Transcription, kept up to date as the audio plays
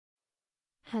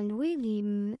Hallo ihr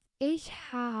Lieben, ich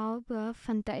habe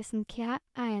von DISONCARE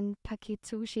ein Paket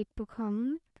zugeschickt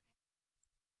bekommen.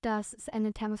 Das ist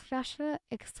eine Thermosflasche,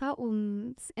 extra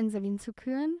ums Insulin zu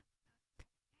kühlen.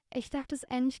 Ich dachte, es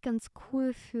ist eigentlich ganz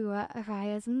cool für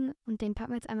Reisen und den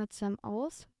packen wir jetzt einmal zusammen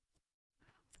aus.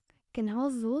 Genau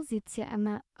so sieht es hier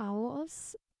einmal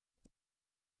aus.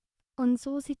 Und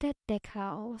so sieht der Deckel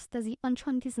aus. Da sieht man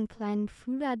schon diesen kleinen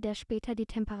Fühler, der später die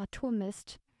Temperatur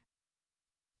misst.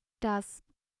 Das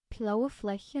blaue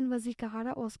Fläschchen, was ich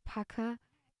gerade auspacke,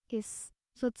 ist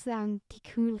sozusagen die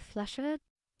Kühlflasche.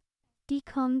 Die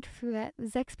kommt für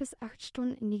 6 bis 8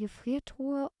 Stunden in die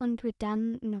Gefriertruhe und wird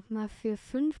dann nochmal für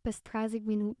 5 bis 30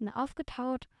 Minuten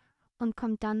aufgetaut und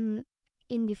kommt dann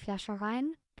in die Flasche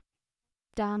rein.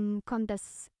 Dann kommt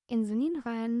das Insulin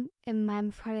rein, in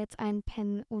meinem Fall jetzt ein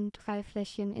Pen und 3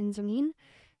 Fläschchen Insulin.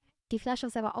 Die Flasche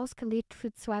ist aber ausgelegt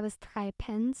für 2 bis 3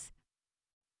 Pens.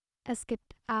 Es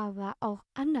gibt aber auch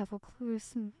andere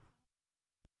Größen.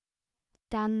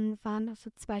 Dann waren noch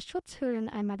so 2 Schutzhüllen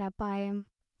einmal dabei.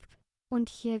 Und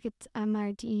hier gibt es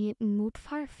einmal die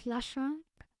Notfallflasche.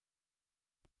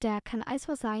 Da kann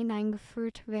Eiswasser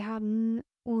hineingefüllt werden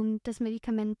und das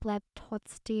Medikament bleibt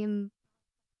trotzdem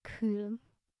kühl.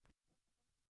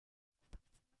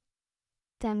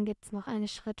 Dann gibt es noch eine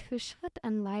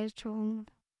Schritt-für-Schritt-Anleitung.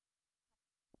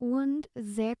 Und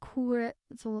sehr cool,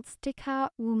 so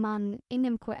Sticker, wo man in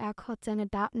dem QR-Code seine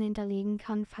Daten hinterlegen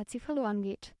kann, falls sie verloren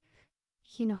geht.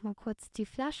 Hier nochmal kurz die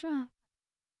Flasche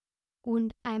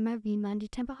und einmal, wie man die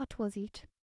Temperatur sieht.